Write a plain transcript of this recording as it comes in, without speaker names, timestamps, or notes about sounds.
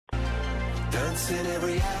once in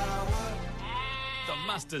every hour. The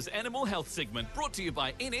Musters Animal Health segment brought to you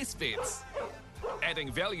by NS Vets. Adding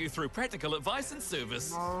value through practical advice and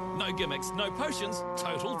service. No gimmicks, no potions,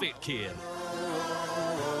 total vet care.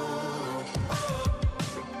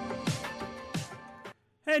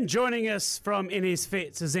 And joining us from NS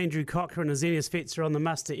Vets is Andrew Cochrane, as NS Vets are on the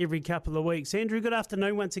muster every couple of weeks. Andrew, good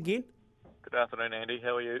afternoon once again. Good afternoon, Andy.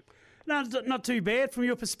 How are you? No, not too bad. From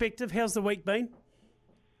your perspective, how's the week been?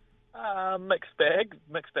 Mixed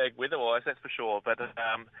bag weather-wise, that's for sure. But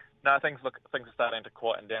no, things are starting to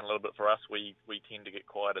quieten down a little bit for us. We tend to get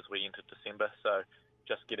quiet as we enter December, so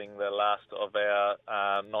just getting the last of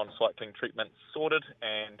our non-cycling treatments sorted,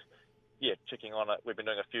 and checking on it. We've been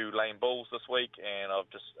doing a few lame bulls this week, and I've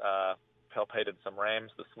just palpated some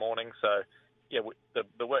rams this morning. So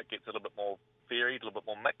the work gets a little bit more varied, a little bit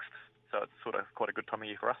more mixed. So it's sort of quite a good time of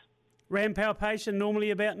year for us. Ram palpation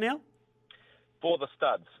normally about now? For the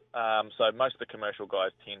studs, so most of the commercial guys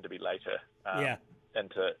tend to be later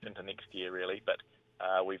into next year, really. But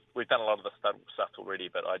we've done a lot of the stud stuff already.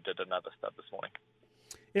 But I did another stud this morning.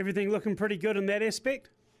 Everything looking pretty good in that aspect?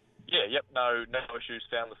 No issues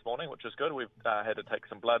found this morning, which is good. We've had to take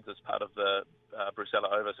some bloods as part of the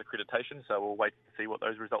Brucella Ovis accreditation, so we'll wait to see what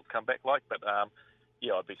those results come back like. But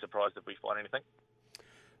I'd be surprised if we find anything.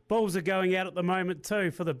 Bulls are going out at the moment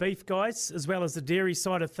too for the beef guys, as well as the dairy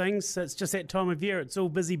side of things. So it's just that time of year. It's all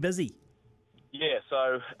busy. Yeah,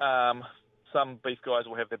 so some beef guys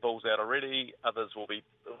will have their bulls out already. Others will be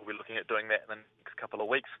looking at doing that in the next couple of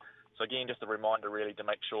weeks. So again, just a reminder really to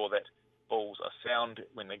make sure that bulls are sound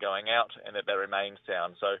when they're going out and that they remain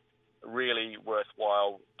sound. So really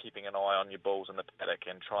worthwhile keeping an eye on your bulls in the paddock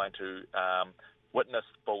and trying to witness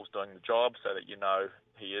bulls doing the job so that you know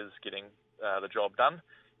he is getting the job done.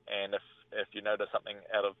 And if you notice something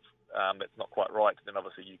out of that's not quite right, then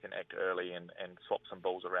obviously you can act early and swap some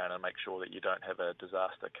bulls around and make sure that you don't have a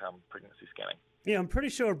disaster come pregnancy scanning. Yeah, I'm pretty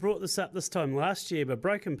sure I brought this up this time last year, but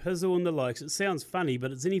broken pizzle and the likes, it sounds funny,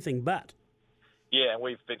 but it's anything but. Yeah, and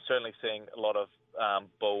we've been certainly seeing a lot of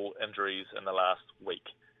bull injuries in the last week.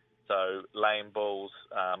 So lame bulls,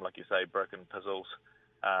 like you say, broken pizzles,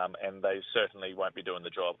 and they certainly won't be doing the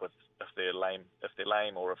job if they're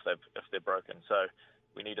lame or if they're broken. So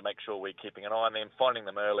we need to make sure we're keeping an eye on them, finding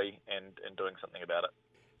them early and doing something about it.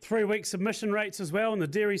 3-week submission rates as well on the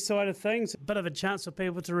dairy side of things. A bit of a chance for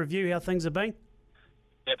people to review how things have been.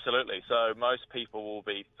 Absolutely. So most people will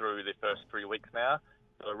be through their first 3 weeks now.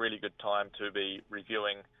 So a really good time to be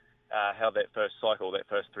reviewing how that first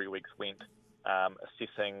 3 weeks went,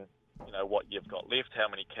 assessing what you've got left, how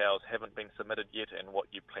many cows haven't been submitted yet, and what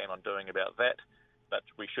you plan on doing about that. But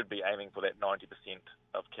we should be aiming for that 90%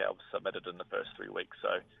 of cows submitted in the first 3 weeks.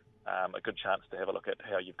 So a good chance to have a look at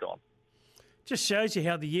how you've gone. Just shows you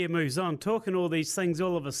how the year moves on. Talking all these things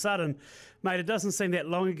all of a sudden, mate, it doesn't seem that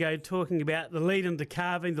long ago talking about the lead into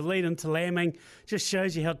calving, the lead into lambing. Just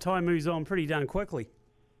shows you how time moves on pretty darn quickly.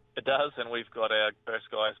 It does, and we've got our first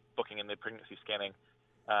guys booking in their pregnancy scanning.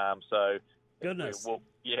 So goodness.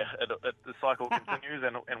 The cycle continues,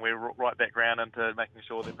 and we're right back round into making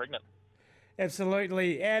sure they're pregnant.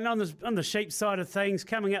 Absolutely. And on the sheep side of things,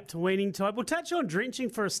 coming up to weaning time, we'll touch on drenching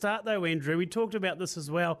for a start though, Andrew. We talked about this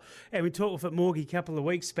as well, and we talked with Morgie a couple of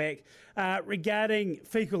weeks back regarding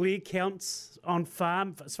faecal egg counts on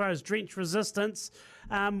farm as far as drench resistance.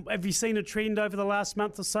 Have you seen a trend over the last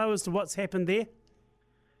month or so as to what's happened there?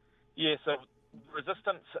 Yeah, so the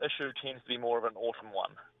resistance issue tends to be more of an autumn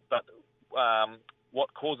one, but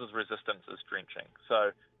what causes resistance is drenching.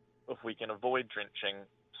 So if we can avoid drenching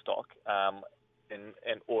stock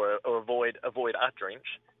or avoid a drench,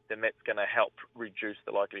 then that's going to help reduce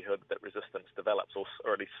the likelihood that resistance develops or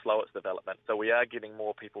at least slow its development. So we are getting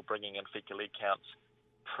more people bringing in fecal egg counts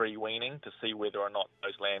pre-weaning to see whether or not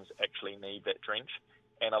those lambs actually need that drench,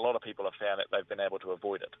 and a lot of people have found that they've been able to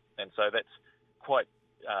avoid it, and so that's quite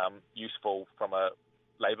useful from a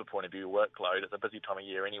labour point of view, workload. It's a busy time of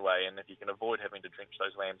year anyway, and if you can avoid having to drench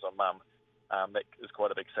those lambs on mum, that is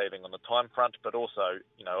quite a big saving on the time front, but also,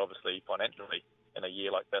 obviously financially in a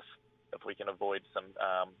year like this, if we can avoid some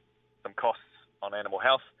costs on animal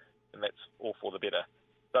health, then that's all for the better.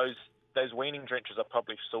 Those weaning drenches are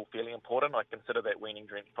probably still fairly important. I consider that weaning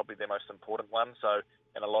drench probably the most important one. So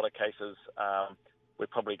in a lot of cases,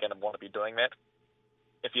 we're probably going to want to be doing that.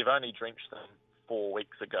 If you've only drenched them 4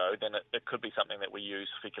 weeks ago, then it could be something that we use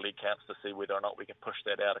fecal egg counts to see whether or not we can push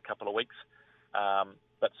that out a couple of weeks.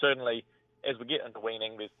 But certainly, as we get into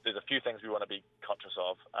weaning, there's a few things we want to be conscious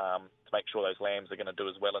of to make sure those lambs are going to do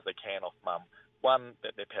as well as they can off mum. One,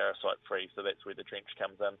 that they're parasite-free, so that's where the drench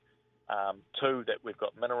comes in. Two, that we've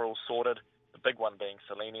got minerals sorted, the big one being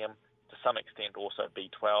selenium, to some extent also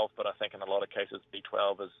B12, but I think in a lot of cases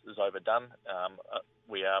B12 is overdone.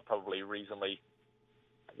 We are probably reasonably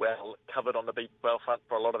well covered on the B12 front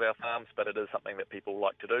for a lot of our farms, but it is something that people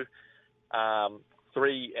like to do.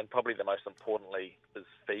 3, and probably the most importantly, is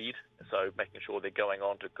feed. So making sure they're going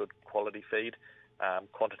on to good quality feed.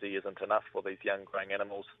 Quantity isn't enough for these young growing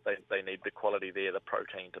animals. They need the quality there, the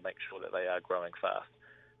protein, to make sure that they are growing fast.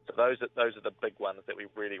 So those are the big ones that we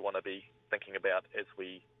really want to be thinking about as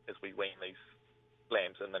we wean these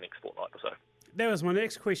lambs in the next fortnight or so. That was my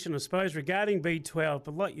next question, I suppose, regarding B12.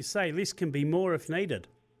 But like you say, less can be more if needed.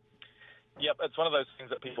 Yep, it's one of those things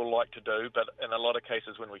that people like to do, but in a lot of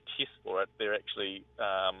cases when we test for it, they're actually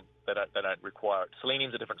they don't require it.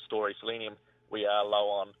 Selenium's a different story. Selenium we are low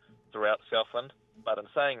on throughout Southland, but in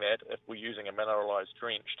saying that, if we're using a mineralised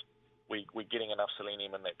drenched, we're getting enough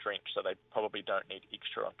selenium in that drench, so they probably don't need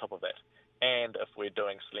extra on top of that. And if we're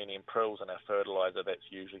doing selenium prills in our fertiliser, that's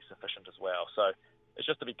usually sufficient as well. So it's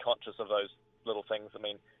just to be conscious of those little things. I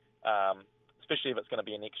mean, especially if it's going to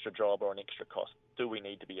be an extra job or an extra cost, do we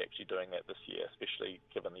need to be actually doing that this year, especially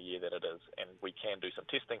given the year that it is? And we can do some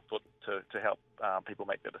testing to help people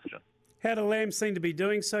make that decision. How do lambs seem to be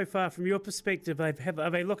doing so far from your perspective? Are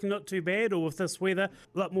they looking not too bad, or with this weather,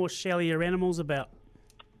 a lot more shallier animals about?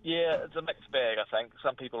 Yeah, it's a mixed bag, I think.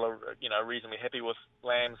 Some people are, reasonably happy with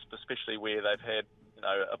lambs, especially where they've had,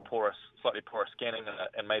 a slightly poorer scanning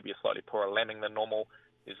and maybe a slightly poorer lambing than normal.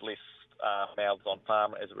 There's less mouths on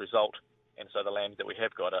farm as a result, and so the lambs that we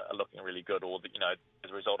have got are looking really good. Or, as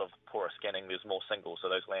a result of poorer scanning, there's more singles, so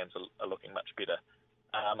those lambs are looking much better.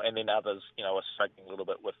 And then others, are struggling a little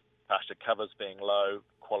bit with pasture covers being low,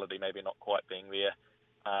 quality maybe not quite being there.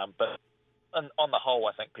 But on the whole,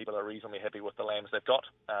 I think people are reasonably happy with the lambs they've got,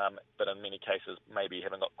 but in many cases maybe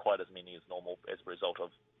haven't got quite as many as normal as a result of,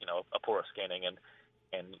 a poorer scanning and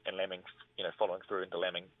lambing, following through into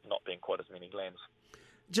lambing not being quite as many lambs.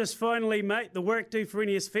 Just finally, mate, the work due for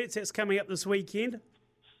NS Vets, that's coming up this weekend.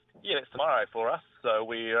 Yeah, it's tomorrow for us. So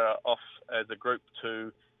we are off as a group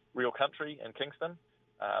to Real Country in Kingston.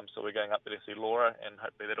 So we're going up there to see Laura, and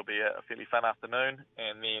hopefully that'll be a fairly fun afternoon,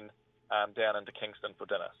 and then down into Kingston for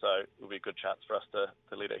dinner. So it'll be a good chance for us to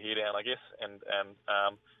let our hair down, I guess, and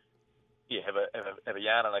have a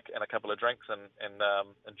yarn and a couple of drinks and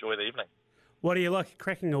enjoy the evening. What do you like at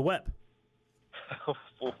cracking a whip?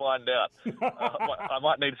 We'll find out. I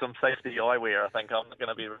might need some safety eyewear, I think. I'm not going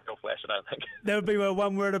to be a real flash, I don't think. That would be my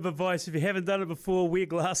one word of advice. If you haven't done it before, wear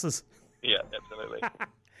glasses. Yeah, absolutely.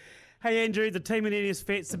 Hey, Andrew, the team at NS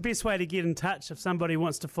Vets, the best way to get in touch if somebody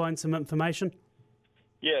wants to find some information?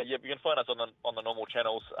 Yeah, you can find us on the normal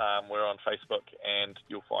channels. We're on Facebook, and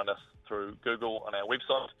you'll find us through Google on our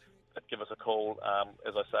website. Give us a call.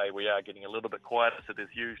 As I say, we are getting a little bit quieter, so there's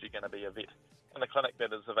usually going to be a vet in the clinic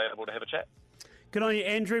that is available to have a chat. Good on you,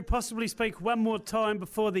 Andrew. Possibly speak one more time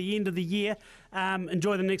before the end of the year.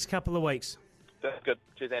 Enjoy the next couple of weeks. That's good.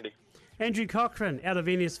 Cheers, Andy. Andrew Cochrane out of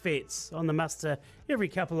NS Vets on the muster every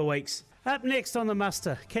couple of weeks. Up next on the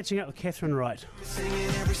muster, catching up with Catherine Wright. Singing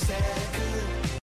every second.